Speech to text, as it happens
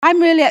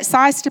I'm really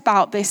excited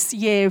about this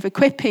year of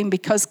equipping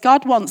because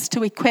God wants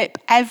to equip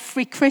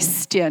every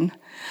Christian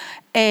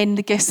in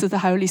the gifts of the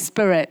Holy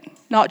Spirit.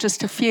 Not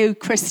just a few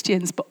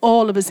Christians, but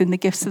all of us in the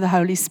gifts of the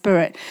Holy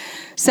Spirit.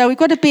 So we've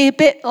got to be a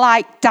bit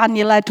like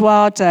Daniel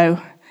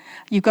Eduardo.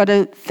 You've got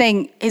to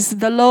think, is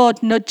the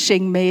Lord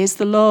nudging me? Is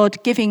the Lord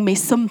giving me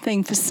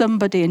something for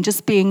somebody? And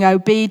just being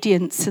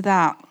obedient to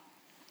that.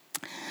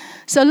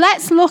 So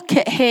let's look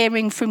at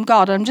hearing from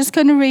God. I'm just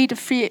going to read a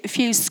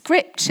few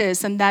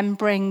scriptures and then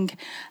bring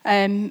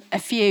a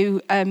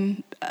few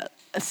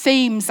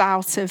themes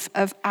out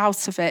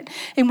of it.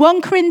 In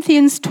 1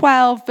 Corinthians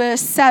 12,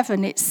 verse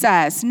 7, it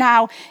says,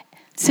 "Now,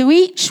 to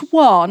each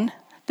one,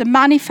 the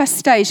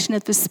manifestation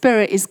of the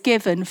Spirit is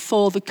given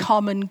for the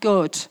common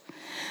good.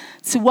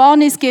 To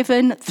one is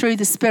given through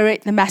the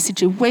Spirit the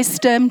message of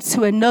wisdom,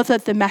 to another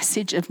the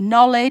message of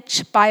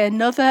knowledge, by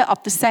another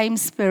of the same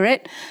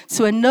Spirit,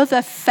 to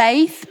another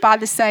faith by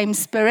the same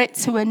Spirit,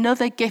 to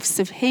another gifts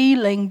of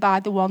healing by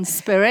the one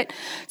Spirit,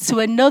 to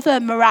another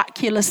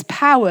miraculous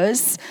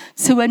powers,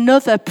 to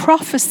another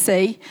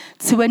prophecy,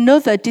 to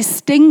another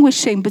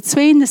distinguishing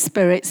between the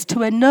spirits,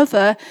 to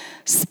another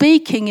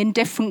speaking in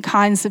different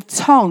kinds of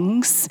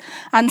tongues,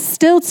 and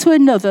still to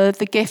another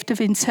the gift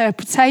of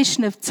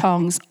interpretation of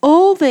tongues.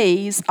 All these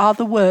are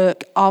the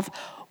work of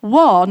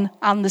one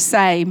and the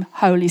same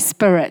Holy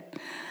Spirit,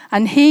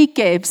 and he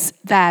gives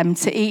them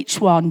to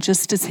each one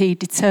just as he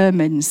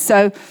determines."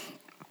 So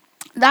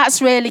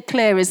that's really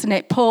clear, isn't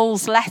it?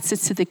 Paul's letter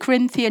to the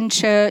Corinthian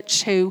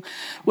church, who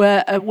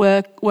were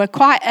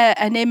quite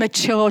an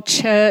immature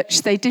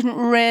church. They didn't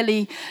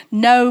really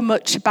know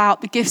much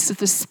about the gifts of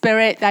the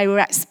Spirit. They were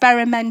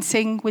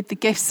experimenting with the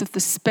gifts of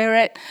the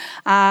Spirit,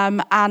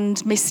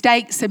 and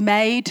mistakes are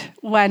made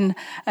when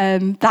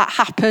that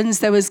happens.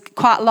 There was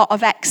quite a lot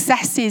of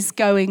excesses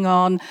going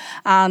on,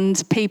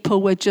 and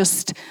people were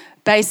just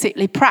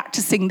basically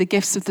practicing the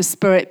gifts of the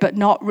Spirit, but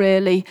not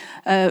really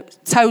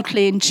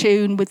totally in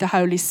tune with the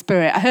Holy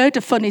Spirit. I heard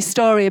a funny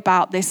story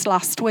about this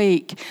last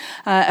week.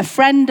 A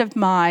friend of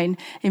mine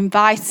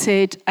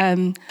invited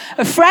the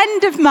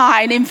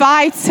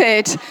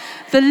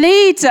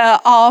leader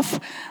of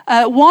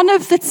one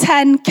of the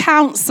 10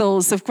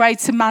 councils of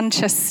Greater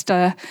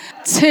Manchester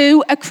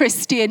to a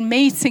Christian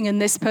meeting, and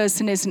this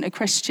person isn't a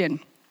Christian.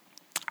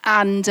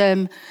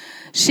 And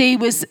she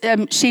was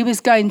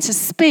going to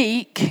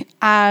speak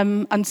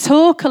and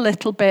talk a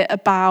little bit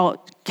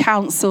about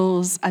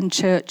councils and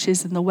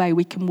churches and the way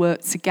we can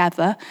work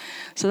together.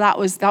 So that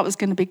was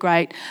going to be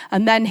great.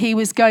 And then he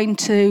was going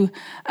to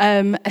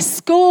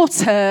escort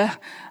her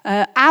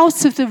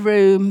out of the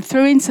room,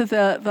 through into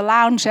the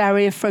lounge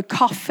area for a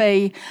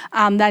coffee,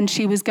 and then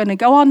she was going to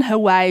go on her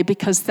way,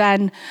 because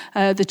then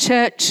the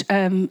church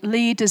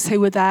leaders who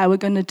were there were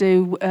going to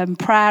do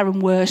prayer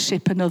and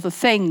worship and other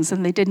things,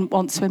 and they didn't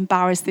want to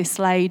embarrass this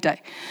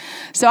lady.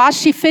 So as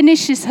she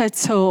finishes her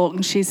talk,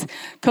 and she's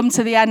come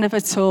to the end of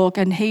her talk,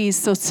 and he's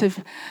sort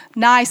of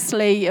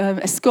nicely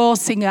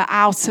escorting her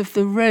out of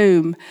the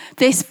room,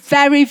 this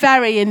very,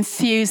 very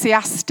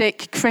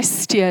enthusiastic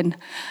Christian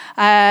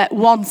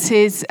wants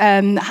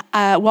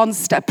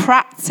to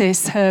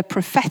practice her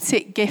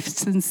prophetic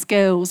gifts and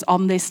skills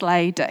on this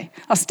lady.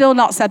 I've still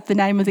not said the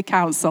name of the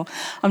council.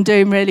 I'm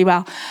doing really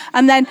well.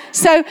 And then,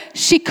 so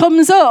she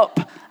comes up,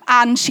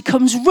 and she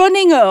comes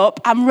running up,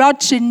 and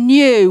Roger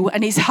knew,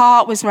 and his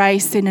heart was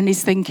racing, and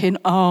he's thinking,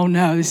 oh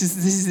no,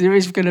 there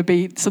is going to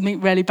be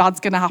something really bad's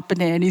going to happen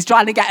here. And he's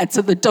trying to get her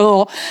to the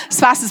door as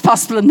fast as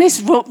possible, and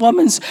this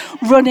woman's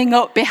running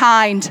up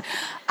behind.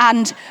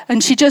 And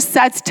she just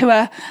said to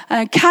her,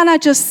 can I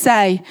just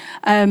say,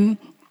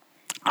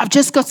 I've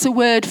just got a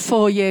word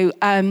for you.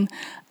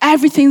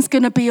 Everything's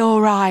going to be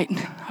all right,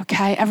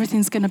 okay?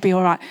 Everything's going to be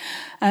all right.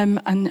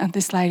 And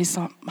this lady's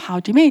like, how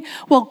do you mean?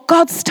 Well,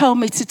 God's told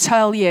me to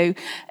tell you,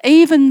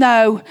 even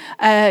though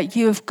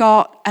you've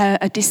got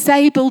a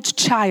disabled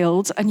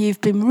child and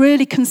you've been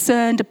really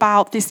concerned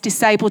about this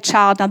disabled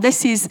child. Now,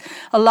 this is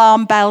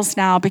alarm bells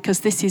now,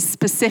 because this is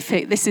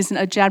specific. This isn't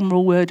a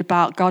general word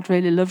about God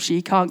really loves you.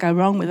 You can't go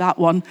wrong with that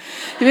one.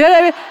 If you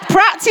want to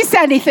practice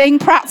anything,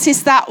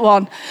 practice that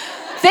one.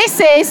 This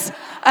is...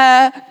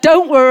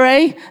 don't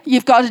worry,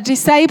 you've got a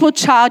disabled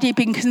child, you've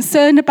been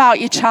concerned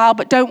about your child,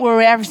 but don't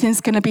worry, everything's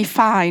going to be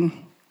fine.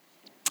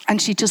 And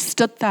she just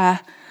stood there,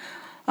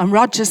 and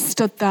Roger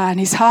stood there, and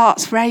his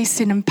heart's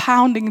racing and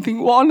pounding, and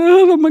thinking, what on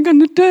earth am I going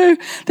to do?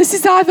 This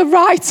is either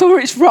right or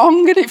it's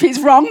wrong, and if it's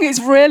wrong, it's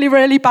really,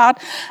 really bad.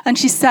 And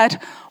she said,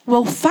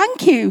 well,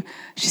 thank you.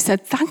 She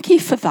said, thank you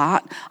for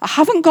that. I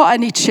haven't got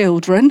any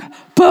children,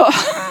 but...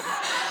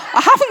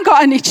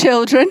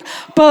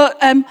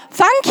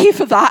 thank you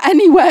for that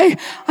anyway.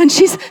 And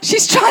she's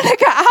trying to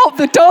get out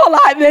the door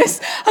like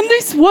this, and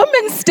this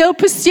woman's still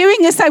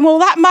pursuing her, saying, well,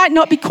 that might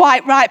not be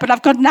quite right, but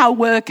I've got to now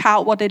work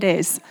out what it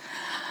is.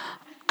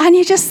 And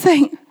you just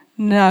think,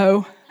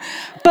 no.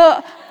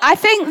 But I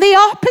think the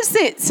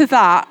opposite to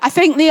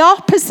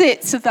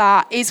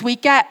that is we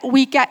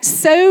get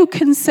so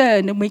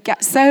concerned, and we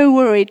get so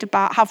worried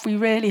about, have we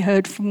really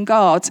heard from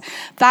God,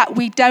 that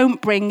we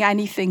don't bring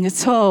anything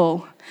at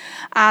all.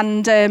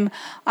 And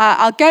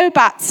I'll go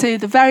back to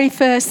the very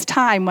first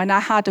time when I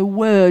had a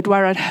word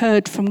where I'd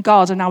heard from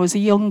God, and I was a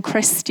young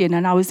Christian,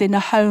 and I was in a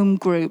home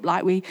group,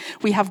 like we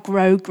have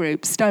grow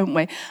groups, don't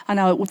we? And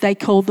they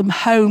called them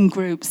home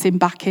groups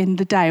back in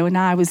the day when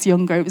I was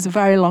younger. It was a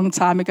very long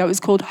time ago. It was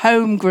called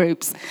home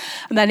groups.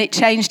 And then it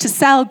changed to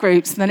cell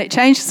groups, and then it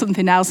changed to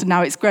something else, and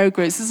now it's grow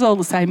groups. It's all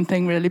the same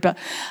thing, really. But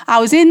I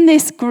was in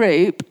this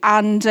group,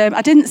 and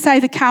I didn't say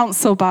the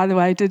council, by the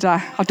way, did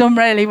I? I've done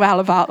really well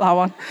about that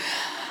one.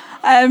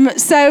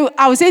 So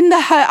I was in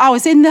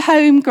the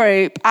home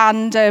group,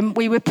 and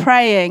we were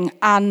praying,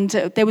 and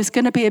there was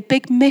going to be a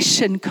big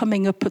mission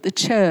coming up at the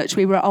church.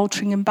 We were at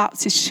Altrincham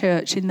Baptist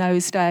Church in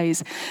those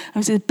days. It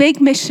was a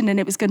big mission, and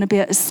it was going to be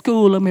at a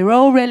school, and we were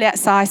all really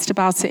excited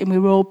about it, and we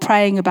were all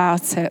praying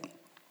about it.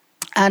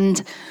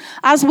 And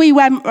as we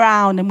went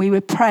round and we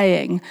were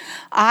praying,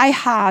 I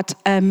had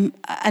an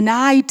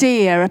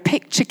idea, a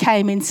picture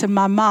came into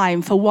my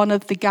mind for one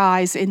of the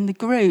guys in the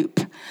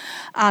group.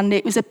 And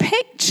it was a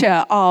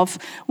picture of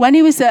when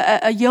he was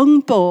a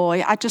young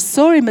boy. I just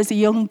saw him as a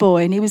young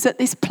boy, and he was at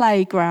this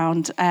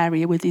playground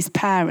area with his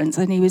parents,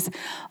 and he was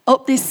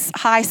up this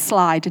high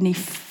slide, and he'd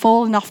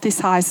fallen off this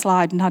high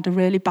slide and had a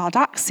really bad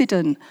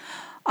accident.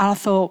 And I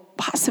thought,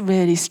 that's a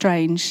really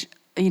strange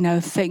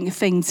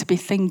thing to be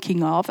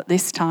thinking of at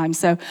this time.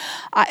 So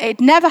it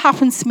never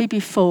happened to me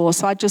before,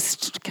 so I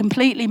just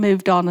completely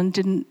moved on and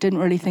didn't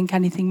really think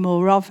anything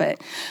more of it.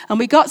 And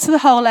we got to the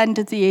whole end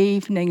of the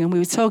evening, and we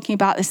were talking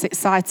about this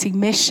exciting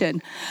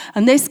mission.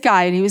 And this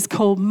guy, and he was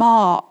called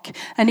Mark,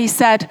 and he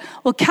said,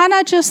 well, can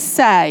I just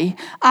say,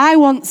 I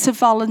want to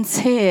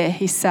volunteer,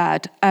 he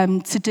said,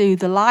 to do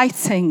the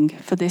lighting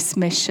for this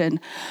mission.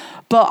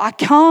 But I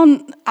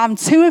can't, I'm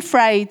too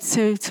afraid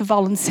to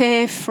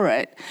volunteer for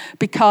it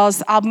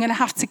because I'm going to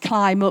have to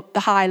climb up the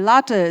high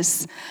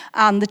ladders.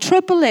 And the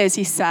trouble is,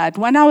 he said,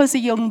 when I was a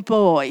young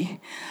boy,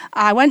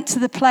 I went to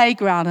the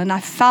playground and I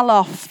fell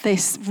off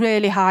this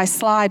really high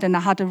slide and I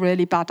had a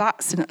really bad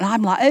accident. And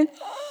I'm like,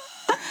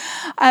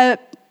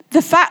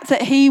 the fact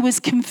that he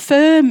was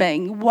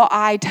confirming what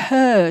I'd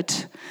heard.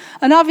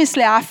 And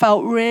obviously I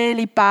felt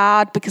really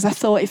bad because I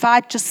thought if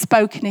I'd just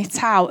spoken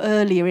it out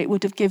earlier, it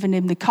would have given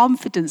him the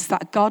confidence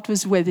that God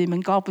was with him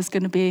and God was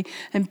going to be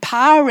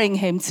empowering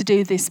him to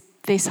do this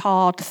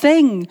hard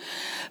thing.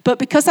 But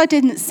because I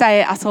didn't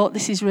say it, I thought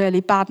this is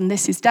really bad and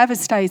this is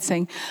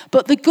devastating.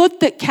 But the good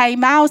that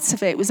came out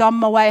of it was on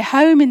my way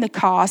home in the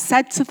car, I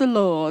said to the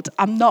Lord,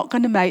 I'm not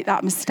going to make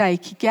that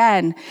mistake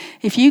again.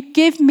 If you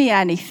give me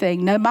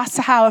anything, no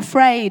matter how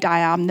afraid I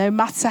am, no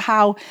matter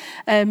how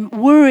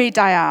worried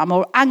I am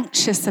or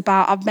anxious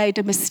about I've made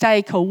a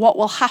mistake or what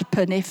will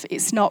happen if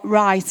it's not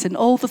right and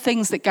all the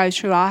things that go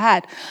through our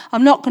head,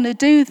 I'm not going to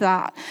do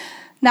that.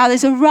 Now,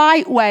 there's a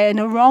right way and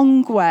a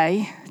wrong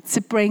way to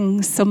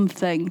bring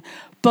something,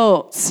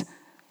 but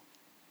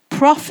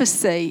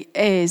prophecy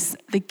is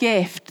the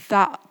gift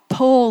that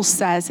Paul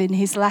says in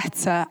his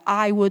letter,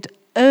 I would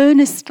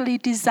earnestly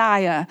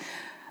desire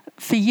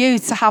for you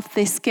to have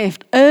this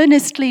gift.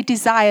 Earnestly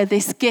desire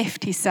this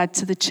gift, he said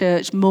to the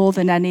church, more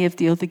than any of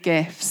the other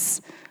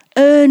gifts.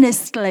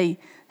 Earnestly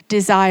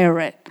desire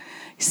it.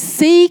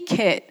 Seek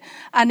it.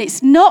 And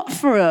it's not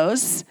for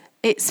us,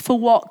 it's for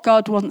what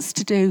God wants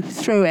to do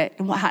through it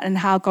and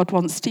how God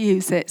wants to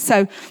use it.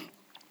 So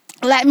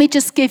let me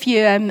just give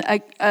you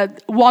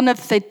one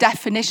of the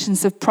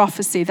definitions of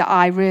prophecy that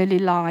I really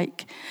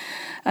like.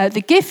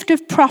 The gift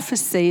of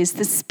prophecy is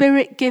the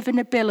Spirit-given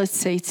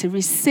ability to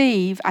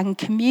receive and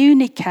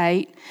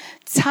communicate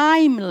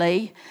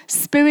timely,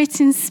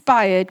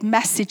 Spirit-inspired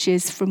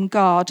messages from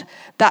God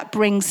that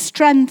bring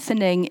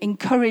strengthening,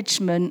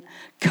 encouragement,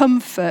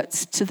 comfort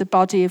to the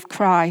body of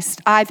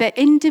Christ, either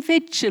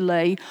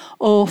individually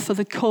or for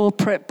the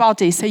corporate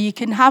body. So you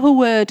can have a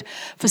word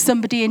for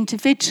somebody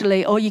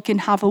individually, or you can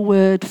have a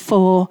word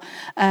for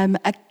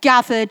a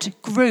gathered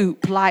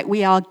group like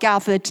we are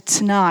gathered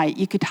tonight.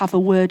 You could have a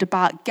word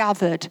about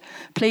gathered.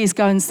 Please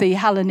go and see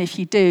Helen if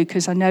you do,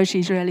 because I know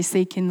she's really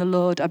seeking the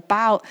Lord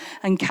about,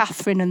 and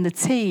Catherine and the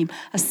team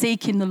are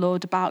seeking the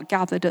Lord about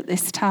gathered at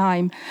this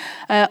time.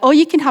 Or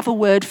you can have a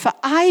word for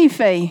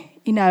Ivy,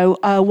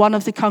 one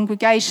of the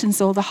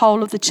congregations or the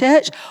whole of the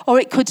church, or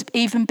it could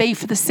even be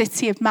for the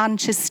city of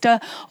Manchester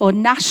or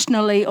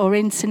nationally or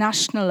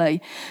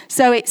internationally.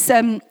 So it's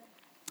a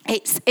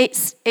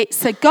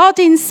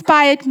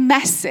God-inspired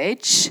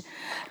message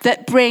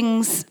that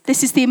brings,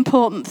 this is the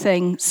important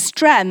thing,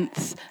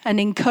 strength and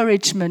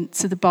encouragement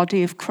to the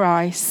body of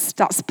Christ.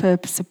 That's the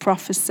purpose of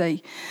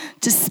prophecy.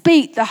 To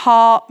speak the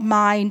heart,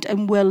 mind,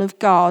 and will of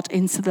God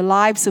into the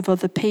lives of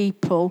other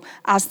people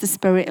as the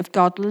Spirit of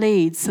God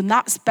leads. And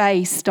that's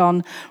based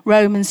on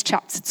Romans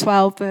chapter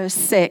 12, verse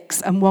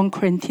 6 and 1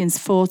 Corinthians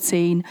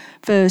 14,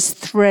 verse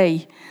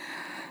 3.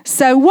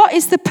 So what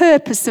is the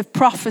purpose of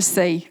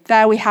prophecy?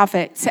 There we have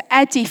it. To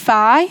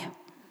edify,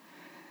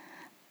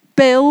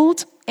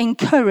 build,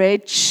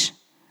 encourage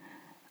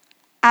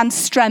and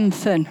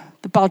strengthen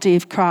the body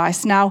of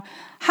Christ. Now,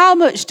 how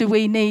much do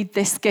we need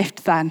this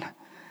gift then?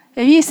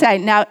 If you say,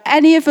 now,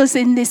 any of us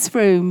in this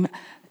room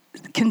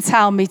can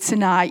tell me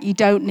tonight, you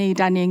don't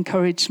need any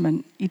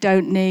encouragement. You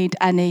don't need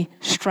any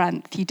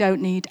strength. You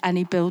don't need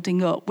any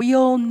building up. We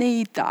all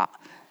need that,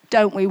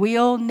 don't we? We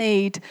all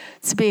need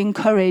to be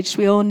encouraged.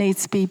 We all need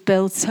to be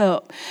built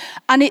up.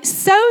 And it's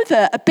so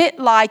that, a bit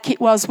like it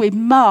was with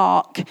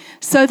Mark,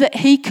 so that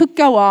he could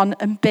go on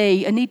and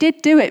be, and he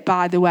did do it,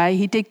 by the way,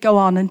 he did go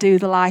on and do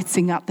the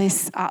lighting at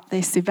this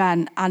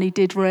event, and he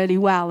did really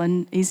well,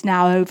 and he's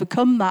now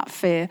overcome that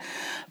fear.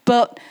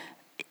 But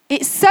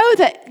it's so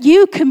that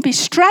you can be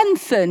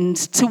strengthened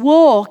to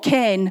walk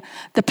in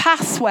the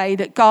pathway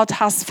that God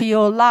has for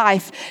your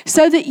life,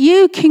 so that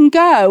you can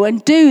go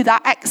and do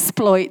that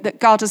exploit that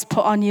God has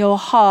put on your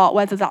heart,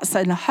 whether that's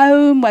in a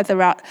home, whether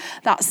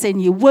that's in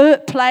your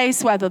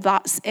workplace, whether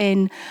that's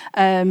in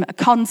a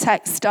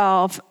context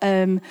of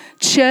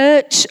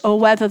church, or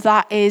whether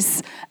that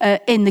is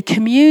in the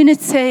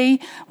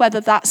community,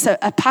 whether that's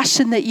a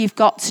passion that you've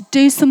got to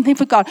do something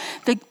for God.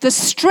 The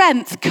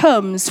strength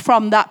comes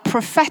from that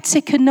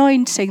prophetic anointing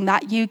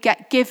that you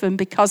get given,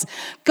 because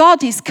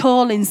God is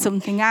calling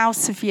something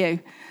out of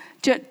you.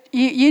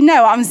 You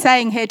know what I'm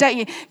saying here, don't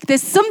you?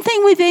 There's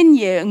something within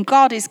you and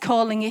God is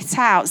calling it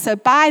out. So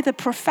by the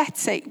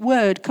prophetic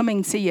word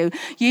coming to you,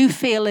 you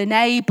feel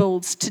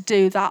enabled to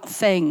do that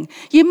thing.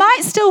 You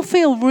might still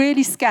feel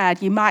really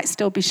scared. You might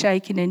still be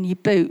shaking in your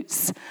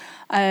boots.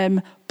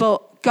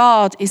 But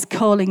God is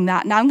calling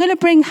that. Now I'm going to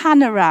bring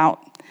Hannah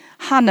out.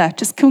 Hannah,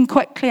 just come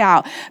quickly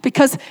out,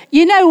 because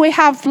you know we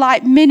have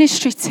like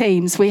ministry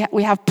teams, we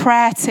have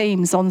prayer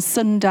teams on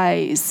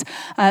Sundays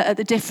at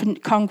the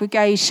different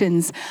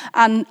congregations,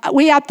 and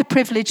we had the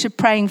privilege of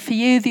praying for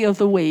you the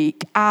other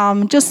week.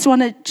 Just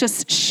want to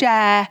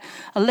share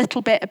a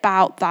little bit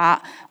about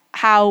that,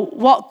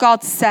 what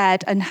God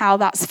said and how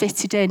that's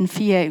fitted in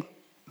for you.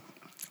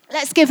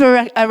 Let's give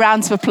her a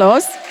round of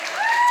applause.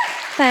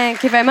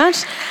 Thank you very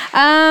much.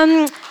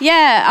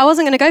 I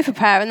wasn't going to go for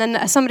prayer, and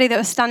then somebody that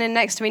was standing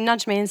next to me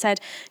nudged me and said,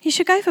 "You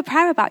should go for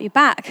prayer about your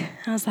back."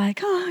 I was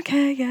like, "Oh,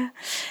 okay, yeah."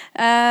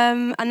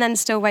 And then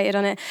still waited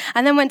on it.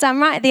 And then went down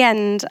right at the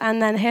end,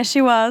 and then here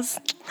she was,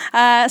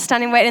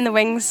 standing waiting in the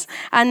wings.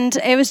 And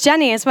it was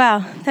Jenny as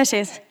well. There she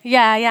is.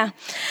 Yeah.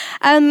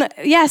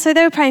 So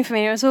they were praying for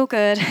me. It was all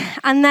good.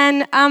 And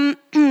then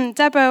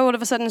Deborah all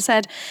of a sudden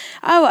said,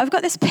 "Oh, I've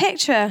got this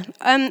picture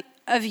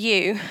of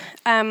you.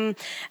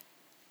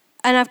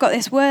 And I've got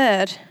this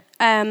word."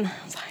 I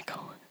was like,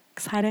 "Oh,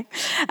 exciting."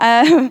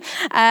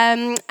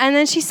 And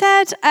then she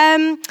said,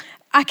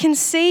 "I can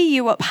see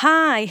you up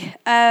high."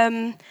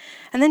 And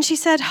then she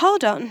said,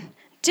 "Hold on,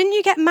 didn't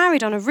you get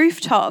married on a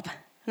rooftop?"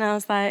 And I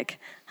was like,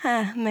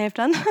 may have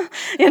done,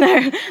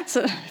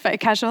 sort of very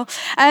casual.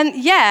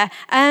 Yeah,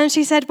 and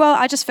she said, "Well,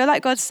 I just feel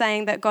like God's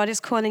saying that God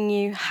is calling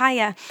you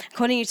higher,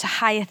 calling you to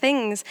higher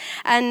things."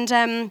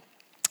 And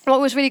what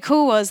was really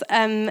cool was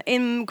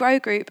in Grow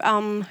Group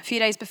a few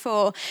days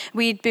before,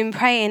 we'd been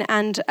praying,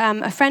 and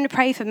a friend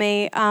prayed for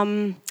me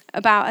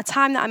about a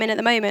time that I'm in at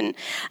the moment,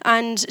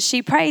 and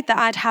she prayed that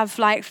I'd have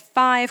like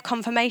 5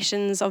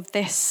 confirmations of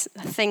this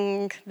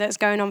thing that's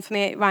going on for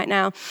me right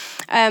now.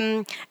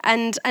 And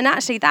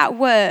actually that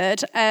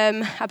word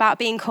about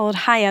being called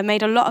higher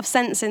made a lot of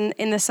sense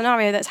in the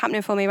scenario that's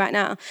happening for me right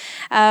now.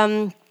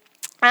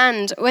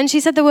 And when she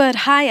said the word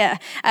higher,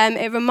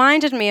 it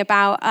reminded me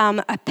about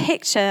a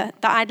picture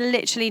that I'd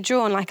literally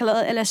drawn, like a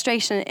little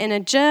illustration in a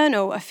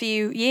journal a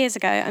few years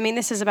ago. I mean,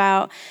 this is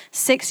about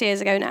 6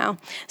 years ago now.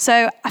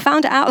 So I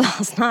found it out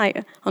last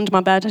night under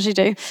my bed, as you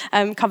do,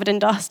 covered in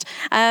dust,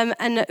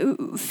 and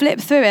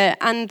flipped through it.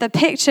 And the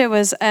picture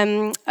was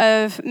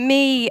of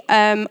me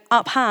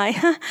up high,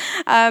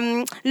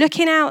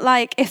 looking out,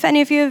 like, if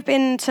any of you have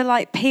been to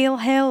like Peel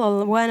Hill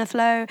or Werner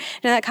Flow,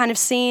 that kind of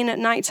scene at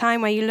night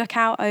time where you look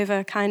out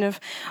over kind of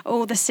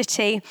all the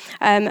city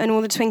and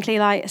all the twinkly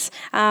lights.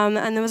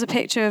 And there was a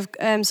picture of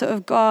sort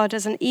of God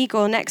as an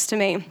eagle next to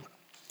me.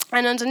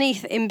 And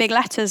underneath, in big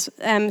letters,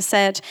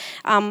 said,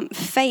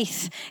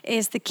 "Faith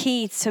is the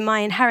key to my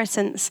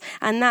inheritance."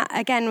 And that,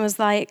 again, was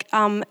like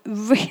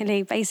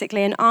really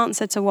basically an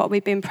answer to what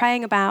we've been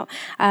praying about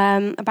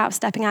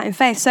stepping out in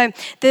faith. So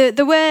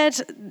the word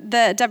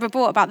that Deborah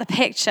brought about the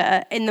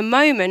picture in the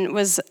moment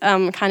was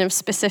kind of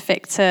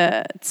specific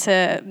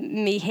to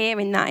me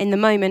hearing that in the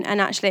moment,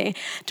 and actually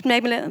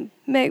made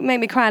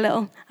me cry a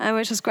little,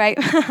 which was great.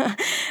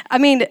 I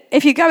mean,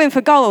 if you're going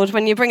for gold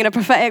when you're bringing a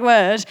prophetic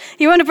word,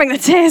 you want to bring the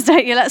tears,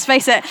 don't you? Let's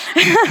face it.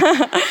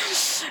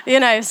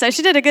 So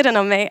she did a good one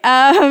on me.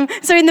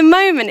 So in the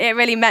moment, it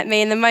really met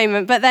me in the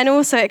moment, but then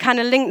also it kind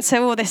of linked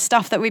to all this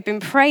stuff that we've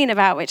been praying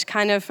about, which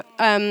kind of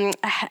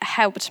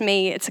helped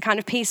me to kind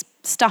of piece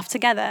stuff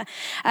together.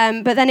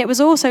 But then it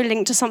was also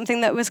linked to something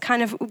that was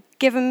kind of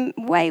given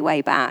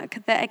way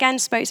back that again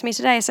spoke to me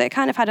today. So it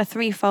kind of had a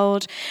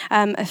threefold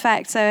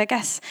effect. So I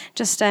guess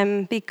just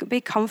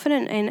be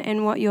confident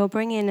in what you're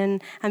bringing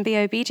and be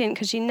obedient,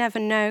 because you never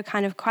know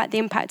kind of quite the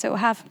impact it will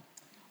have.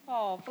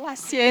 Oh,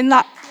 bless you. And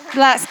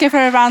let's give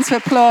her a round of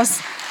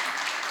applause.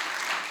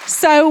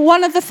 So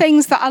one of the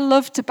things that I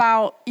loved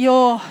about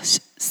your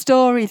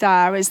story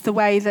there is the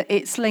way that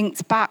it's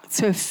linked back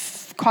to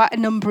quite a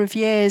number of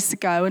years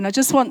ago, and I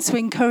just want to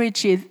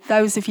encourage you,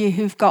 those of you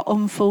who've got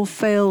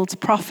unfulfilled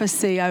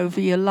prophecy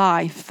over your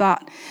life,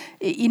 that,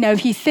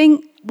 if you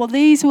think, well,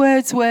 these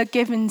words were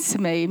given to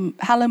me.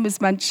 Helen was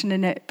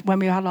mentioning it when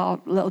we had our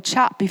little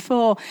chat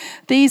before.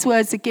 These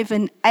words are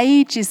given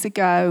ages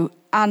ago,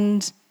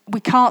 and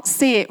we can't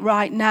see it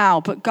right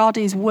now, but God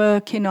is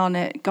working on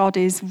it. God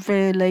is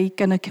really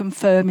going to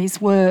confirm his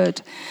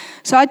word.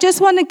 So I just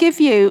want to give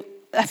you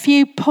a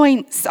few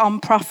points on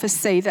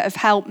prophecy that have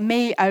helped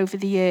me over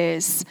the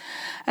years.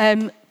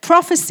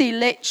 Prophecy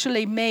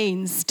literally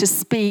means to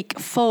speak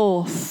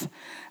forth.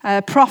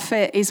 A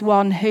prophet is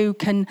one who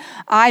can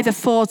either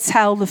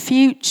foretell the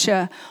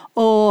future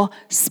or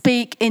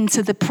speak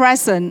into the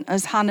present,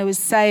 as Hannah was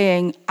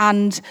saying,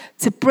 and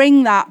to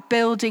bring that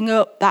building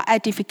up, that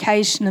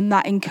edification and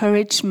that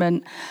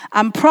encouragement.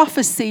 And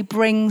prophecy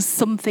brings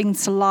something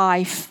to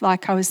life,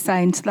 like I was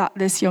saying to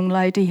this young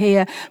lady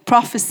here.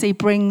 Prophecy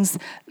brings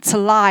to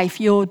life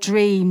your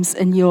dreams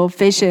and your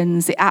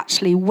visions. It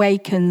actually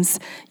wakens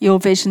your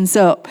visions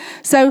up.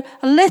 So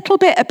a little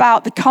bit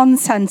about the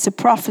content of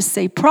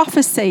prophecy.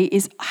 Prophecy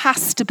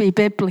has to be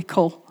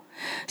biblical.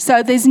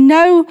 So there's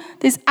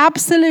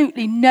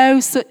absolutely no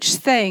such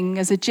thing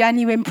as a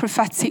genuine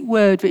prophetic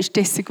word which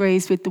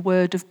disagrees with the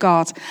word of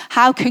God.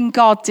 How can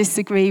God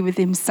disagree with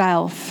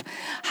himself?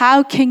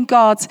 How can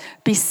God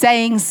be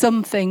saying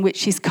something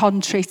which is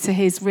contrary to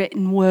his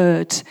written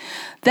word?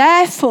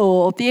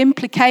 Therefore, the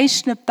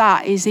implication of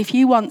that is if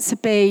you want to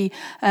be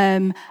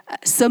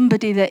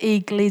somebody that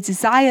eagerly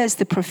desires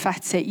the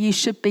prophetic, you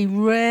should be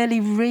really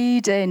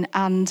reading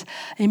and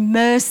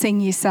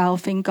immersing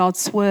yourself in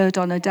God's word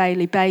on a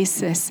daily basis.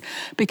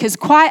 Because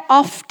quite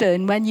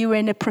often when you're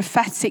in a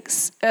prophetic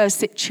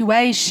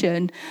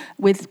situation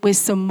with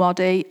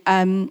somebody,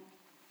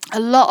 a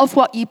lot of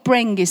what you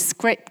bring is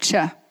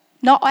scripture.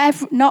 Not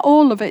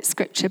all of it's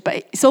scripture, but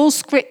it's all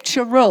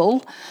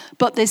scriptural,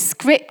 but there's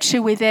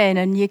scripture within,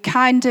 and you're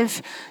kind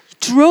of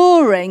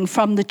drawing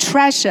from the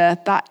treasure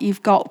that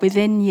you've got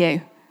within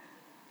you.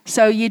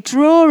 So you're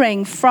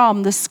drawing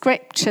from the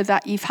scripture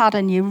that you've had,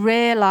 and you're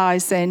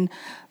realizing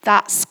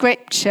that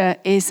scripture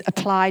is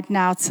applied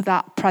now to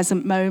that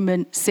present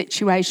moment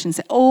situations.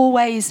 It's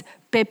always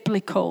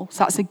biblical.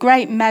 So that's a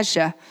great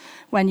measure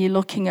when you're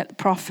looking at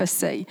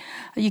prophecy.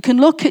 You can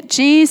look at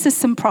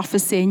Jesus and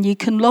prophecy, and you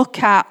can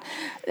look at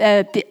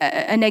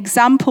an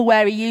example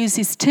where he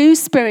uses two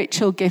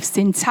spiritual gifts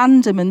in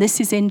tandem, and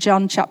this is in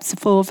John chapter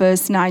 4,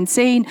 verse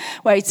 19,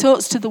 where he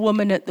talks to the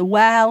woman at the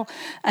well,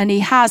 and he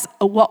has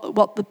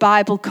what the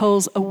Bible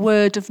calls a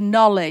word of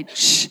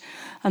knowledge.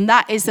 And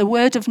that is a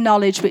word of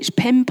knowledge which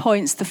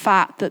pinpoints the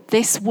fact that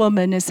this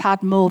woman has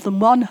had more than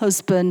one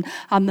husband,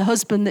 and the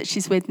husband that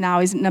she's with now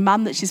isn't the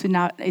man that she's with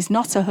now, is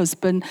not a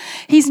husband.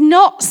 He's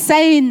not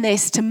saying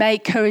this to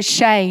make her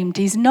ashamed.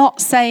 He's not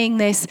saying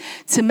this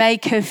to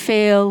make her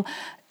feel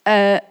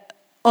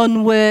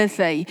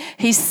unworthy.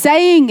 He's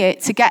saying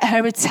it to get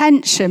her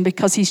attention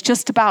because he's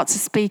just about to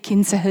speak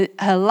into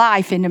her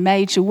life in a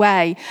major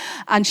way.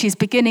 And she's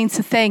beginning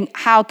to think,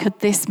 how could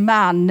this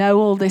man know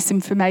all this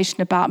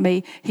information about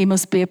me? He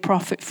must be a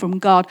prophet from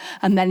God.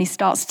 And then he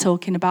starts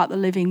talking about the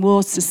living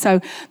waters.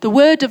 So the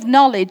word of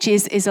knowledge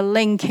is a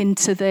link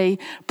into the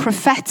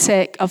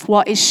prophetic of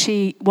what is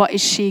she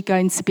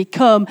going to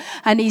become.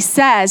 And he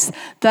says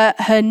that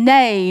her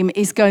name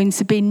is going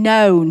to be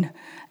known.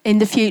 In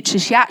the future,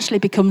 she actually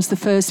becomes the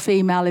first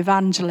female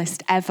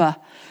evangelist ever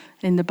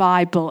in the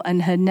Bible,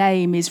 and her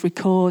name is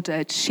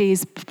recorded. She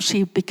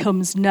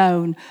becomes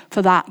known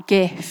for that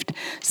gift.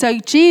 So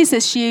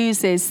Jesus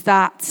uses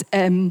that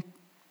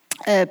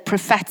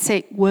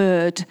prophetic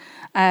word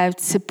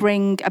to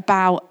bring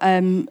about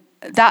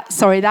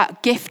that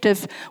gift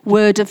of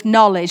word of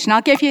knowledge. And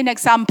I'll give you an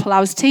example. I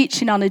was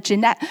teaching on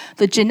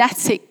the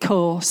genetic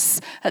course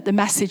at the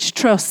Message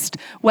Trust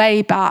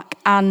way back,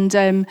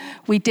 and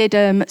we did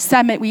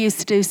we used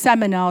to do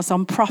seminars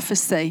on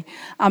prophecy.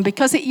 And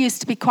because it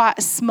used to be quite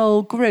a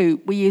small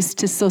group, we used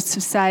to sort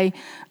of say,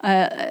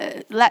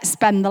 let's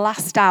spend the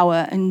last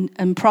hour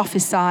and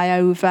prophesy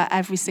over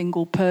every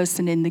single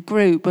person in the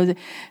group,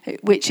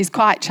 which is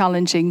quite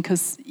challenging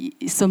because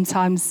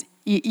sometimes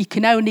you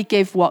can only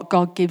give what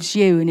God gives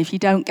you, and if you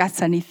don't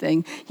get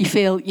anything, you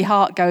feel your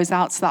heart goes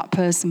out to that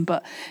person,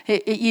 but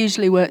it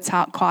usually worked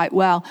out quite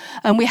well.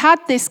 And we had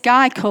this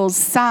guy called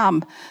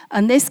Sam,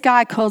 and this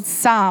guy called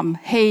Sam,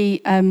 he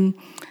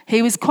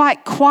was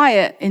quite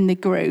quiet in the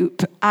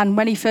group, and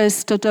when he first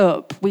stood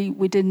up, you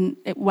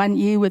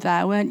were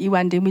there, weren't you,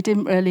 Wendy? We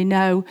didn't really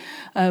know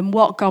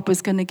what God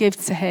was going to give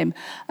to him.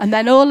 And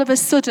then all of a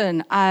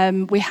sudden,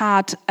 we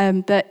had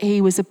that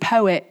he was a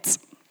poet,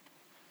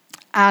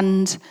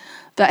 and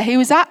that he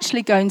was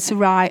actually going to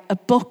write a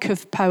book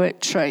of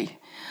poetry.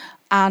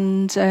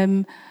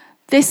 And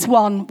this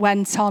one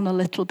went on a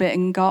little bit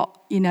and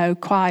got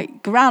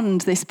quite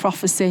grand, this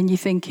prophecy, and you're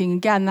thinking,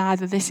 again,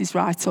 either this is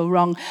right or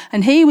wrong.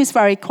 And he was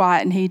very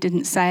quiet and he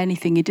didn't say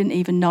anything. He didn't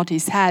even nod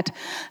his head.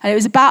 And it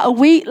was about a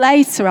week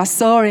later, I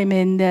saw him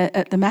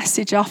at the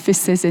message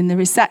offices in the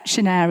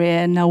reception area,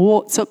 and I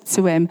walked up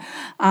to him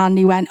and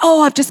he went,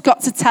 "Oh, I've just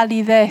got to tell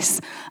you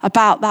this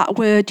about that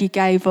word you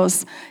gave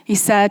us." He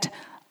said,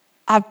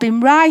 "I've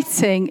been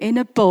writing in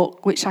a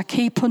book which I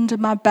keep under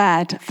my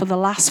bed for the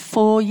last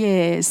 4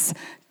 years,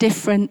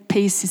 different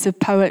pieces of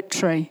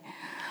poetry.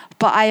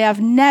 But I have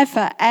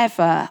never,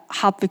 ever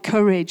had the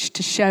courage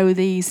to show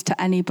these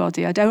to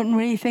anybody. I don't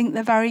really think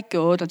they're very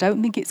good. I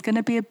don't think it's going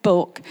to be a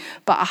book.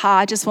 But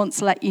I just want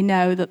to let you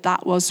know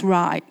that was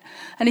right."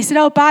 And he said,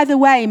 "Oh, by the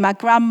way, my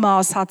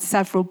grandma's had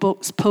several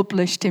books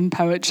published in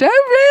poetry."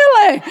 "Oh,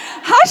 really?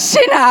 Has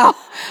she now?"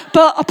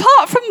 But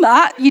apart from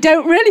that, you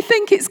don't really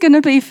think it's going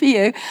to be for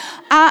you.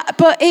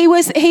 But he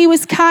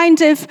was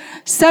kind of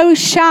so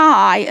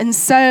shy and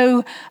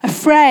so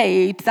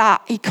afraid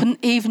that he couldn't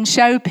even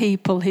show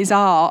people his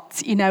art.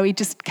 He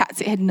just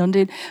kept it hidden under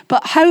him.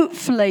 But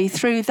hopefully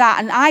through that,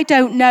 and I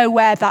don't know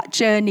where that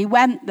journey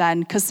went then,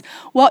 because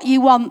what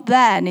you want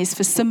then is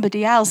for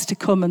somebody else to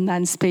come and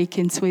then speak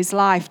into his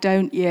life,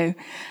 don't you?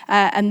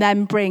 And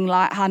then bring,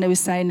 like Hannah was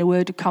saying, a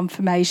word of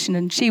confirmation,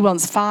 and she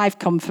wants 5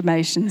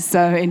 confirmations,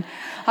 so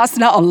that's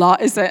not a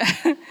lot, is it?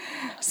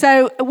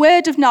 So a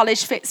word of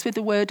knowledge fits with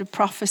the word of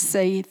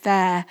prophecy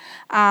there.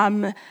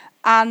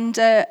 And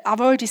I've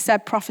already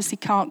said prophecy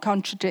can't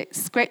contradict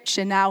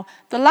scripture. Now,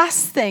 the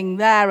last thing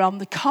there on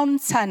the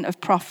content of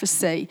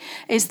prophecy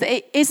is that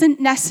it isn't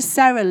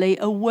necessarily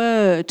a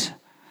word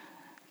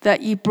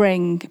that you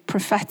bring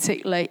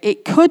prophetically.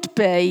 It could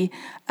be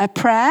a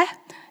prayer.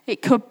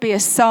 It could be a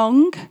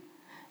song.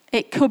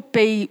 It could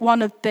be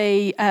one of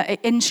the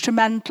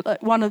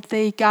one of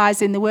the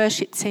guys in the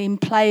worship team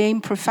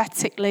playing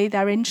prophetically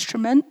their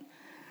instrument.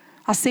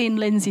 I've seen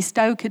Lindsay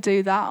Stoker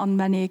do that on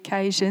many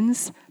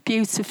occasions,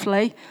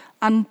 beautifully.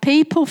 And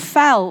people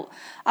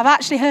I've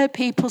actually heard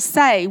people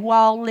say,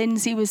 while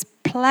Lindsay was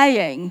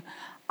playing,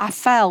 I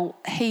felt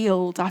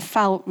healed, I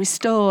felt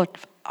restored,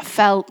 I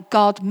felt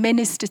God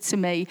minister to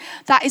me.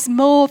 That is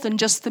more than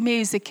just the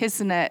music,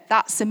 isn't it?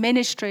 That's the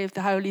ministry of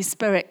the Holy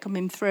Spirit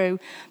coming through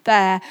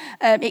there.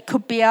 It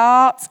could be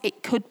art,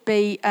 it could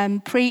be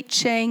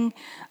preaching,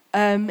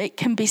 it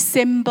can be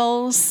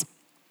symbols,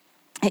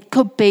 it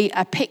could be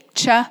a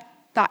picture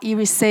that you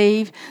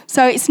receive.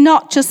 So it's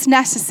not just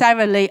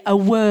necessarily a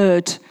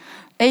word.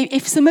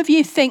 If some of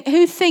you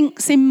who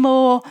thinks in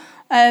more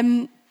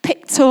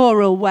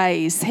pictorial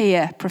ways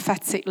here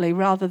prophetically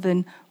rather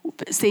than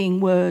seeing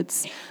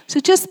words? So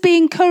just be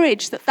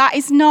encouraged that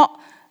is not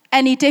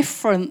any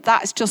different.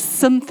 That's just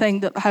something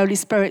that the Holy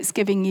Spirit's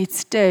giving you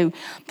to do.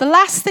 The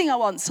last thing I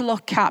want to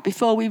look at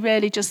before we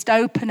really just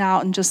open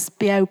out and just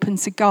be open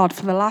to God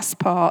for the last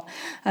part,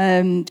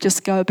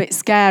 just go a bit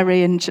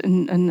scary and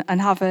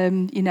have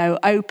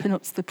open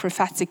up to the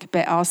prophetic a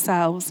bit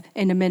ourselves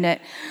in a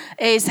minute,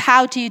 is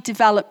how do you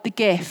develop the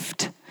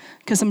gift?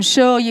 Because I'm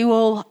sure you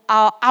all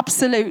are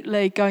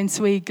absolutely going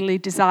to eagerly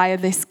desire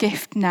this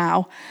gift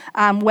now.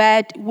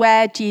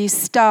 Where do you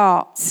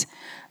start?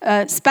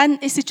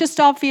 This is just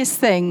obvious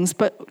things,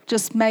 but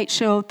just make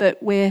sure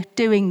that we're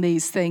doing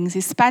these things.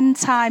 Is spend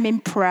time in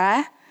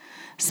prayer,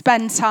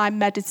 spend time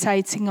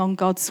meditating on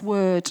God's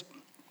word.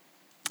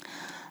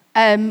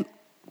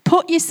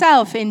 Put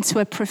yourself into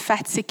a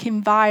prophetic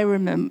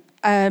environment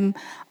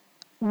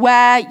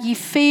where you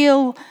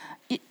feel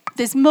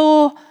there's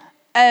more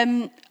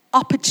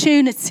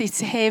opportunity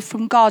to hear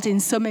from God in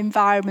some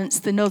environments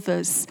than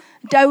others.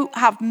 Don't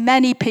have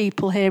many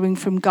people hearing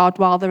from God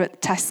while they're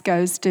at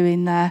Tesco's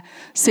doing their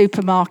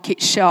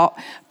supermarket shop,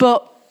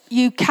 but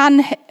you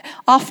can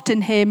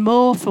often hear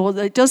more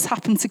it does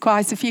happen to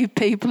quite a few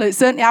people. It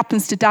certainly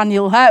happens to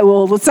Daniel Ho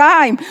all the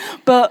time,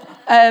 but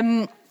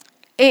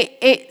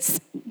it's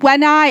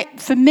when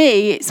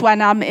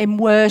I'm in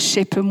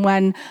worship and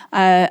when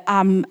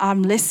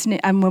I'm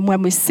listening and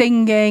when we're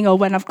singing, or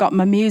when I've got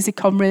my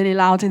music on really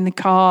loud in the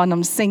car and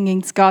I'm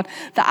singing to God,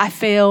 that I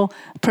feel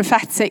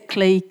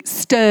prophetically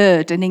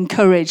stirred and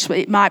encouraged.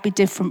 It might be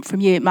different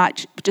from you. It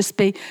might just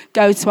be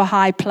go to a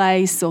high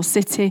place or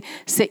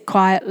sit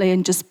quietly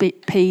and just be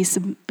at peace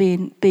and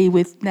be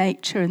with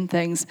nature and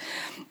things.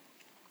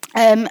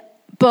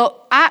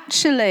 But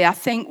actually, I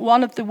think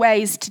one of the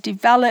ways to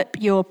develop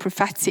your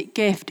prophetic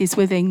gift is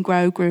within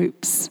grow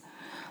groups,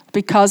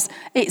 because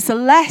it's a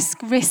less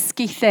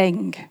risky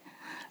thing,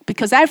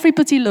 because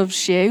everybody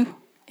loves you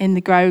in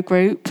the grow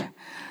group.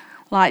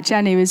 Like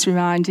Jenny was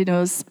reminding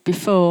us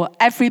before,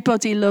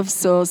 everybody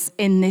loves us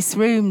in this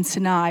room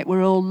tonight.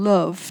 We're all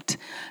loved.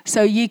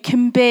 So you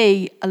can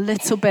be a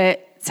little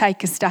bit,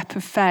 take a step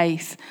of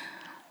faith.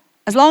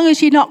 As long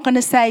as you're not going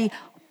to say,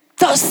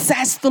 "Thus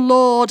says the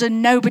Lord,"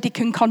 and nobody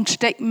can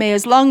contradict me.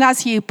 As long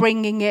as you're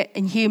bringing it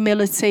in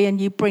humility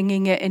and you're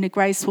bringing it in a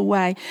graceful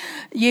way,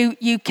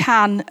 you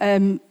can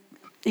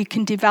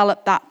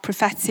develop that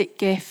prophetic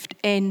gift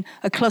in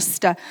a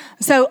cluster.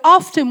 So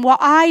often what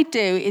I do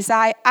is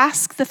I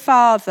ask the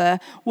Father,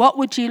 what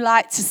would you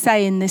like to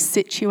say in this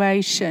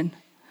situation?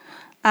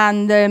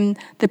 And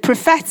the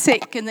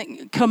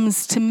prophetic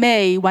comes to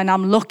me when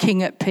I'm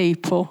looking at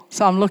people.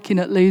 So I'm looking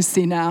at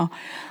Lucy now.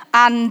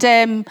 And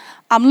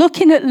I'm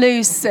looking at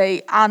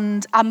Lucy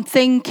and I'm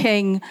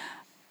thinking,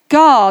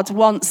 God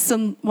wants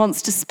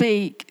to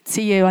speak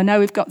to you. I know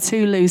we've got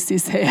 2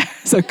 Lucys here,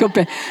 so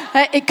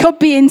it could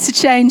be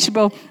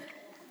interchangeable.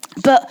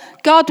 But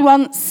God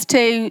wants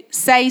to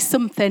say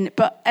something,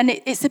 and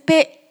it's a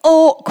bit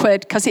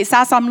awkward because it's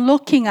as I'm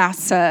looking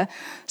at her,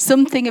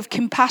 something of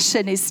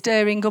compassion is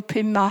stirring up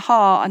in my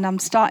heart, and I'm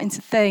starting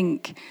to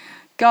think,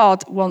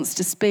 God wants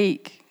to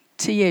speak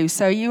to you.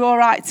 So are you all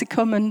right to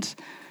come and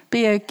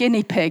be a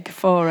guinea pig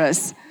for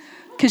us?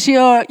 Because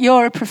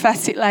you're a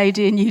prophetic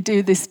lady and you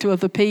do this to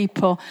other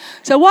people.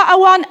 So what I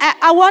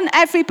want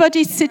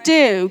everybody to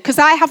do, because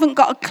I haven't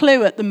got a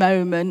clue at the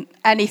moment,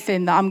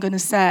 anything that I'm going to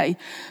say,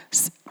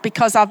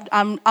 because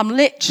I'm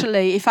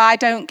literally, if I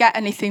don't get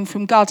anything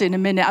from God in a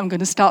minute, I'm going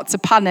to start to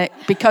panic,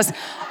 because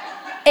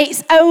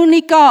it's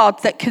only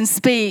God that can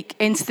speak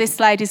into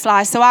this lady's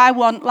life. So I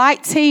want,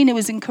 like Tina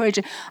was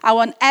encouraging, I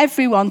want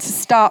everyone to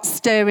start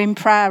stirring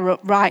prayer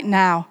up right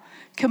now.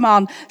 Come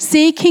on,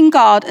 seeking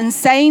God and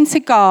saying to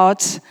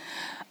God,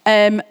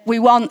 we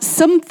want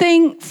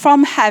something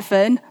from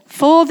heaven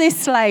for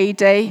this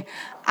lady,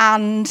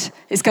 and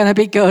it's going to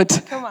be good.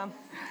 Come on.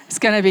 It's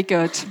going to be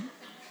good.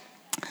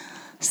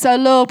 So,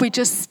 Lord, we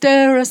just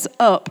stir us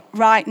up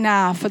right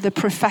now for the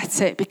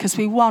prophetic, because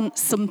we want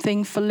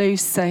something for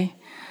Lucy.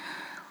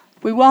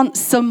 We want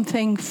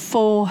something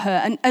for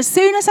her. And as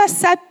soon as I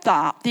said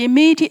that, the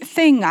immediate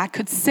thing I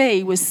could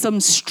see was some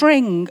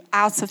string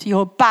out of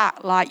your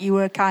back, like you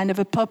were kind of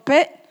a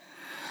puppet.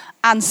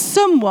 And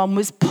someone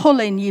was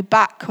pulling you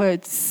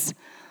backwards,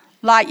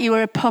 like you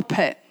were a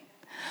puppet.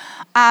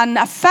 And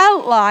I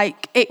felt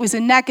like it was a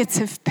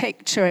negative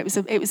picture. It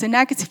was a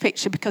negative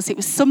picture because it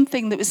was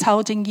something that was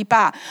holding you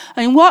back.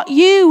 And what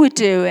you were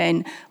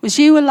doing was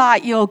you were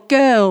like your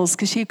girls,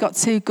 because you've got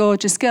 2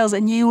 gorgeous girls,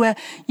 and you were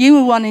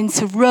wanting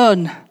to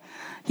run.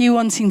 You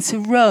wanting to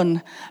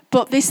run.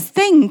 But this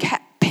thing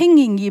kept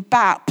pinging you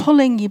back,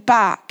 pulling you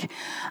back.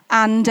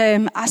 And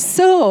what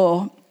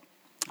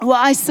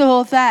I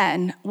saw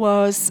then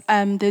was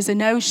there's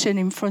an ocean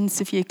in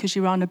front of you because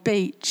you're on a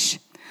beach.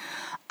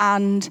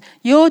 And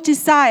your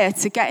desire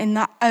to get in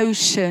that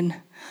ocean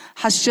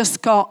has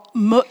just got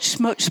much,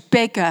 much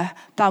bigger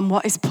than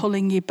what is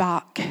pulling you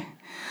back.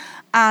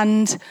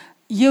 And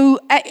you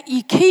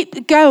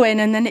keep going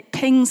and then it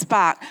pings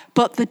back.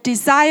 But the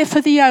desire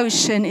for the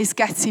ocean is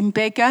getting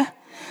bigger.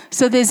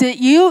 So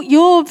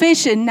your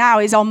vision now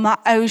is on that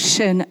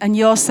ocean, and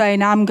you're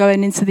saying, I'm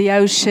going into the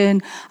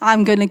ocean.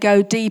 I'm going to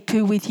go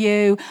deeper with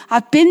you.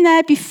 I've been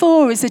there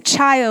before as a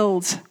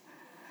child.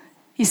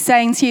 He's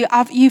saying to you,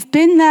 you've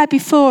been there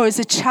before as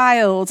a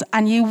child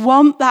and you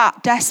want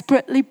that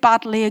desperately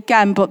badly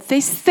again, but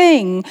this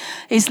thing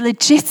is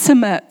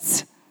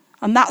legitimate,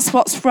 and that's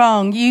what's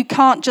wrong. You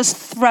can't just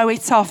throw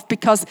it off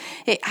because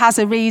it has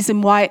a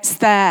reason why it's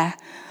there.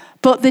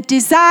 But the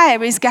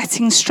desire is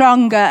getting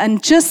stronger,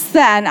 and just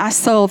then I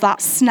saw that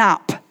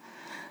snap.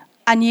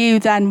 And you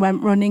then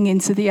went running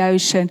into the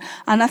ocean.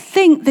 And I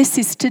think this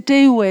is to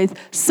do with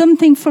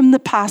something from the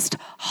past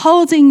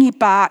holding you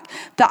back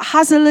that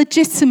has a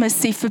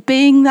legitimacy for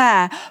being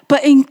there.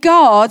 But in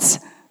God,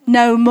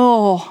 no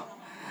more.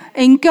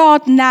 In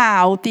God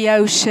now, the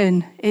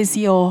ocean is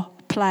your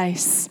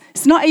place.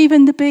 It's not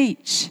even the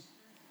beach.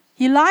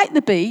 You like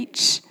the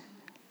beach,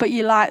 but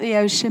you like the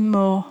ocean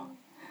more.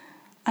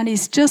 And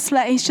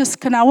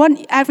I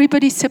want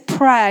everybody to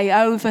pray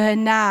over her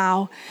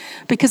now,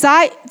 because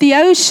the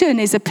ocean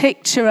is a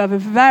picture of a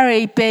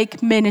very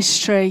big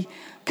ministry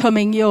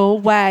coming your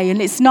way.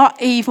 And it's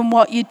not even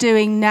what you're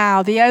doing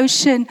now. The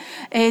ocean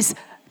is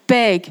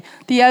big.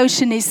 The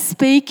ocean is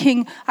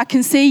speaking. I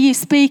can see you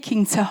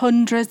speaking to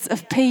hundreds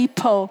of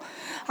people.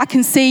 I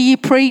can see you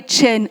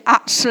preaching,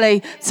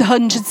 actually, to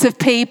hundreds of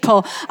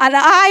people. And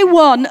I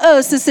want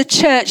us as a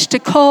church to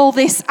call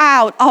this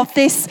out of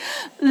this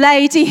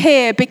lady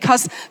here,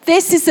 because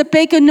this is a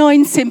big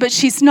anointing, but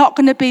she's not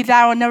going to be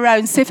there on her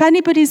own. So if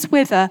anybody's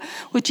with her,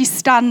 would you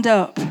stand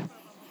up?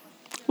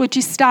 Would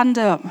you stand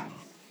up?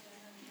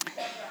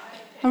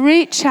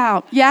 Reach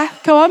out. Yeah,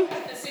 go on.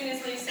 As soon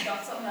as Lucy got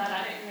up there,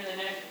 I didn't really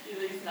know you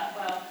Lucy that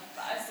well,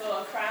 but I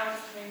saw a crown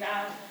coming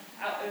down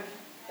out of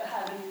the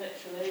heaven,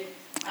 literally.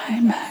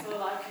 And I saw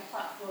like a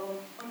platform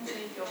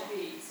underneath your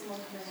feet, someone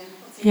coming in,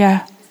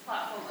 putting this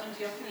platform under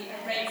your feet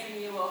and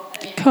raising you up.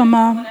 And come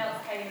on. Someone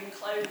else came and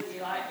clothed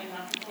you like in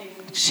that king.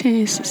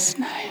 Jesus'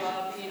 name. You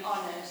are being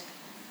honoured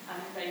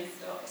and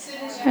raised up. As soon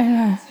as you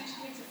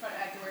came to front, I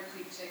had the word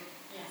preaching.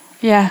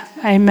 Yeah,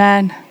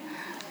 amen.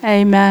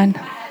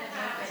 Amen.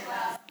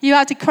 You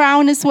had a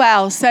crown as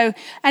well. So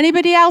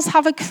anybody else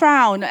have a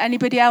crown?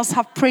 Anybody else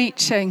have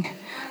preaching? I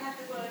had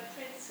the word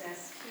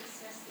princess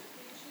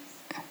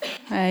that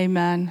preaches.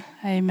 Amen.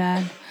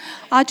 Amen.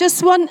 I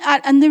just want,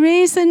 and the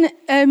reason,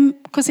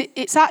 because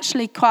it's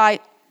actually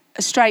quite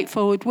a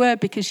straightforward word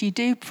because you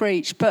do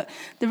preach, but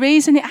the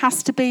reason it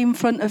has to be in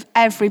front of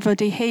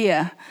everybody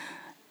here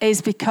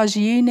is because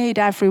you need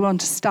everyone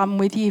to stand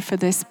with you for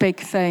this big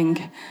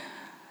thing.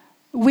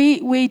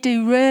 We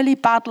do really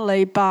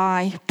badly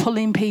by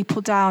pulling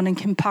people down in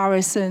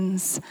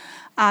comparisons.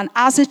 And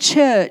as a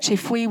church,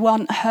 if we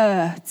want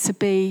her to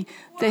be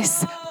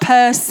this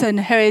person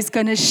who is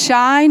going to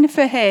shine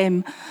for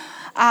him,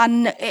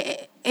 and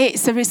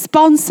it's a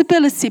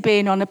responsibility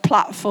being on a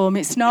platform.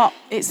 It's not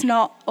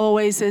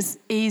always as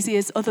easy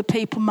as other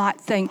people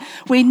might think.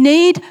 We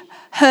need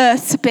her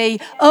to be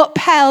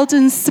upheld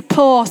and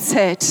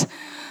supported.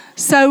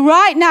 So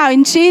right now,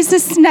 in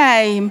Jesus'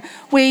 name,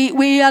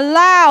 we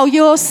allow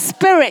your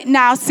Spirit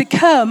now to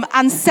come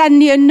and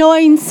send the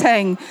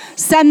anointing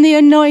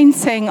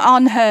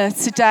on her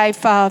today,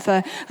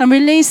 Father, and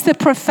release the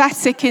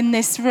prophetic in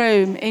this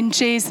room, in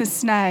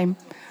Jesus' name.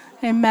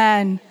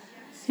 Amen.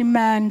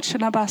 Amen.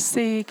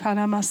 Shalabasi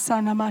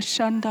kanamasana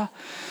mashanda.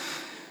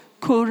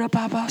 Kura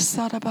baba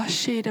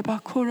sarabashida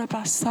bakura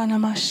basana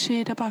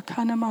mashida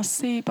bakana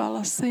masi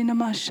balasina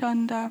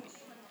mashanda.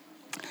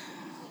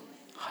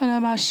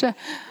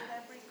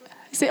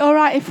 Is it all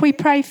right if we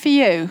pray for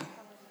you?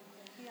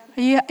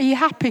 Are you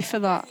happy for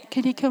that?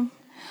 Can you come?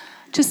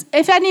 Just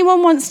if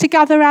anyone wants to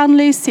gather around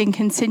Lucy and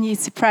continue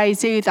to pray,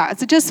 do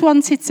that. I just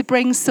wanted to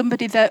bring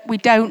somebody that we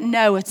don't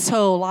know at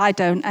all. I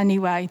don't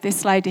anyway.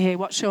 This lady here,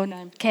 what's your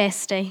name?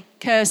 Kirsty.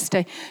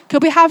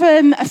 Could we have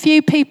a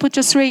few people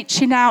just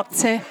reaching out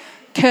to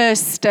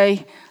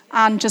Kirsty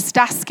and just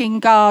asking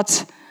God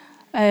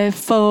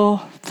for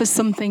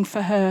something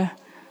for her?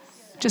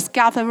 Just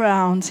gather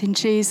round in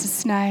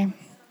Jesus' name.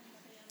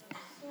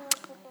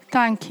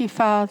 Thank you,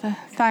 Father.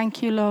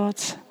 Thank you, Lord.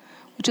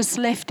 We're just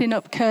lifting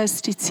up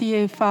Kirsty to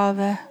you,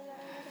 Father.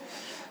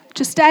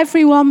 Just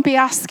everyone be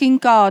asking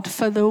God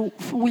for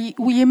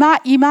you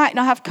might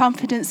not have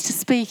confidence to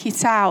speak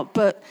it out,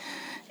 but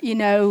you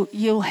know,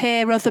 you'll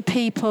hear other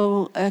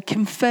people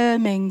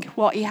confirming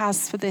what he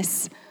has for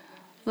this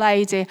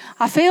lady.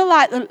 I feel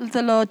like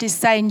the Lord is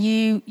saying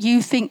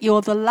you think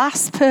you're the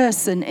last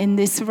person in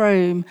this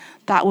room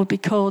that will be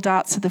called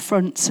out to the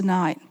front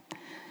tonight.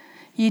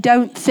 You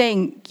don't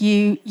think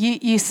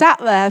you sat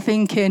there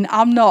thinking,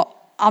 I'm not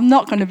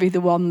going to be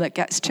the one that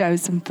gets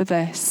chosen for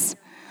this.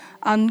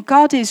 And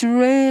God is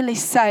really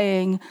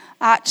saying,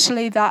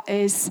 actually, that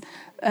is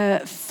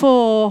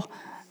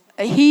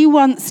He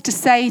wants to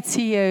say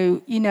to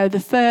you, you know, the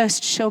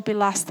first shall be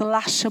last, the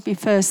last shall be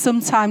first.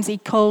 Sometimes he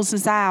calls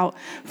us out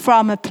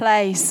from a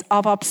place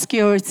of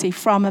obscurity,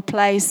 from a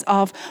place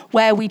of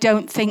where we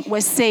don't think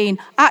we're seen.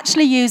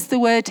 Actually use the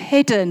word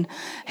hidden,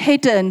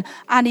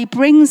 and he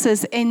brings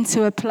us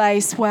into a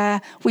place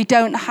where we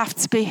don't have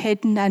to be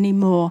hidden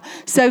anymore.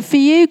 So for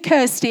you,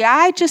 Kirsty,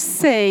 I just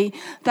see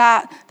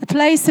that the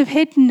place of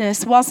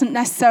hiddenness wasn't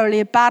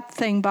necessarily a bad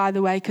thing, by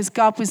the way, because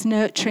God was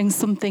nurturing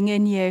something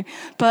in you,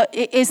 but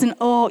it isn't.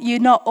 Or you're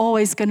not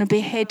always going to be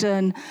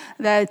hidden.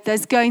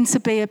 There's going to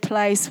be a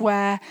place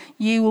where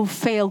you will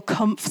feel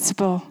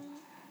comfortable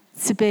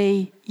to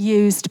be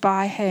used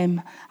by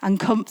him and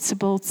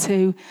comfortable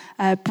to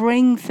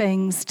bring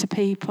things to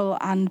people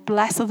and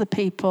bless other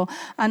people.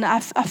 And I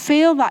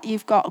feel that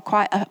you've got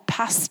quite a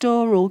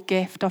pastoral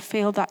gift. I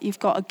feel that you've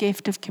got a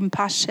gift of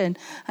compassion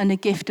and a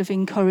gift of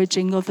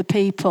encouraging other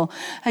people.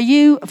 Are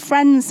you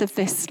friends of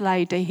this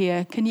lady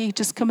here? Can you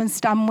just come and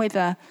stand with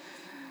her?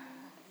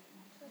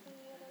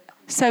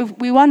 So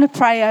we want to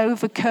pray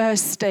over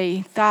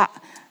Kirsty that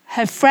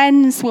her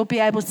friends will be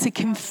able to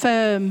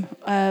confirm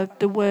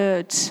the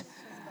word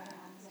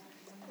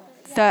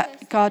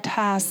that God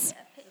has. A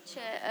picture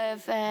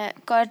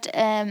of God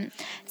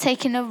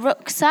taking a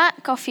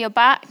rucksack off your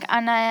back,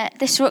 and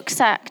this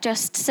rucksack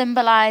just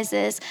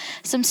symbolises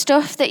some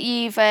stuff that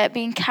you've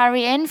been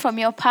carrying from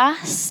your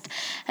past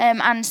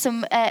and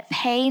some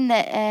pain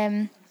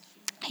that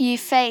you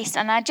faced,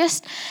 and I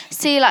just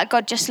see like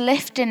God just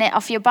lifting it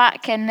off your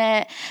back, and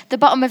the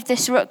bottom of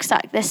this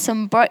rucksack there's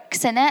some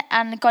bricks in it,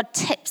 and God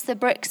tips the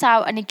bricks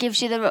out and he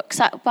gives you the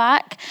rucksack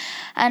back,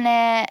 and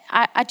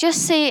I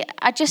just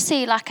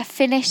see like a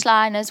finish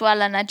line as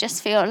well, and I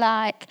just feel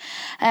like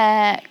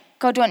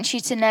God wants you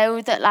to know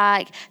that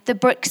like the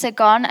bricks are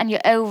gone and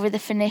you're over the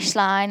finish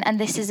line, and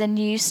this is a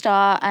new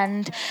start,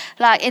 and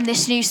like in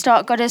this new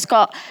start God has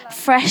got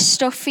fresh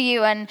stuff for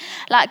you, and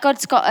like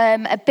God's got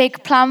a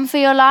big plan for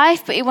your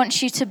life, but he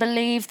wants you to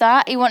believe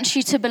that. He wants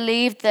you to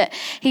believe that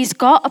he's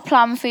got a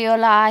plan for your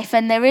life,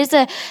 and there's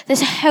a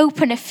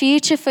hope and a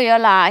future for your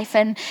life,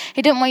 and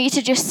he doesn't want you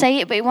to just say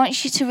it, but he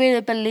wants you to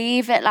really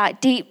believe it,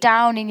 like deep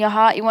down in your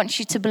heart. He wants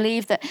you to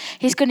believe that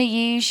he's going to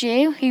use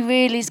you. He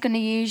really is going to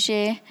use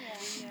you.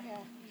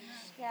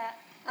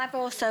 I've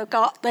also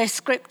got the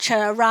scripture,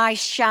 arise,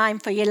 shine,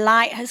 for your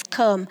light has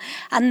come,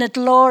 and the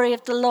glory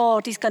of the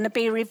Lord is going to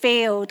be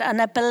revealed.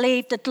 And I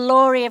believe the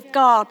glory of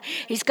God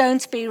is going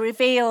to be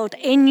revealed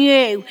in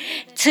you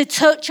to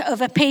touch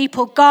other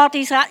people. God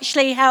is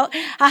actually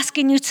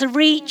asking you to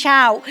reach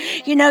out.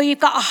 You know, you've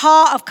got a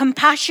heart of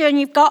compassion.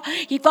 You've got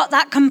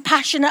that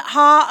compassionate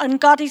heart, and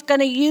God is going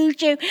to use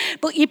you.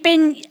 But you've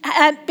been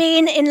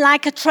being in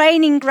like a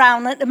training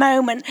ground at the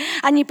moment,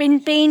 and you've been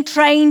being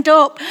trained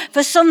up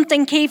for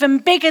something even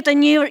bigger bigger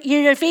than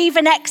you've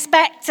even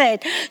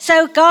expected.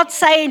 So God's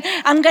saying,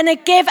 I'm going to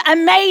give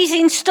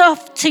amazing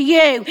stuff to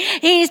you.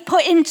 He is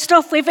putting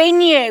stuff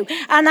within you.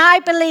 And I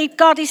believe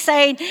God is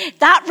saying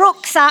that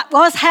rucksack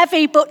was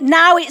heavy, but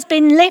now it's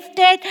been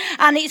lifted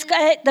and it's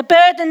the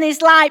burden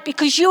is light,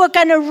 because you are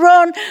going to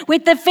run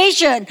with the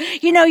vision.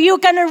 You know, you're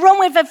going to run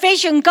with a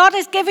vision. God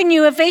has given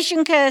you a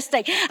vision,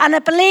 Kirsty, and I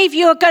believe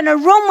you're going to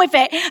run with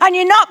it, and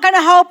you're not going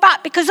to hold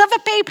back, because other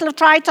people have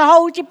tried to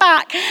hold you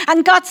back.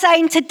 And God's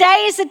saying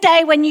today is the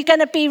day when you're going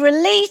to be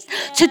released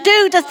to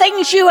do the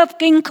things you have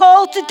been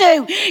called to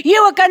do. You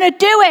are going to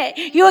do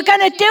it. You are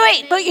going to do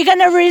it, but you're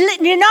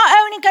not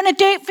only going to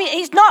do it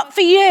it's not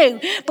for you,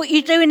 but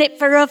you're doing it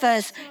for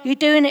others. You're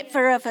doing it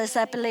for others,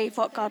 I believe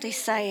what God is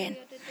saying.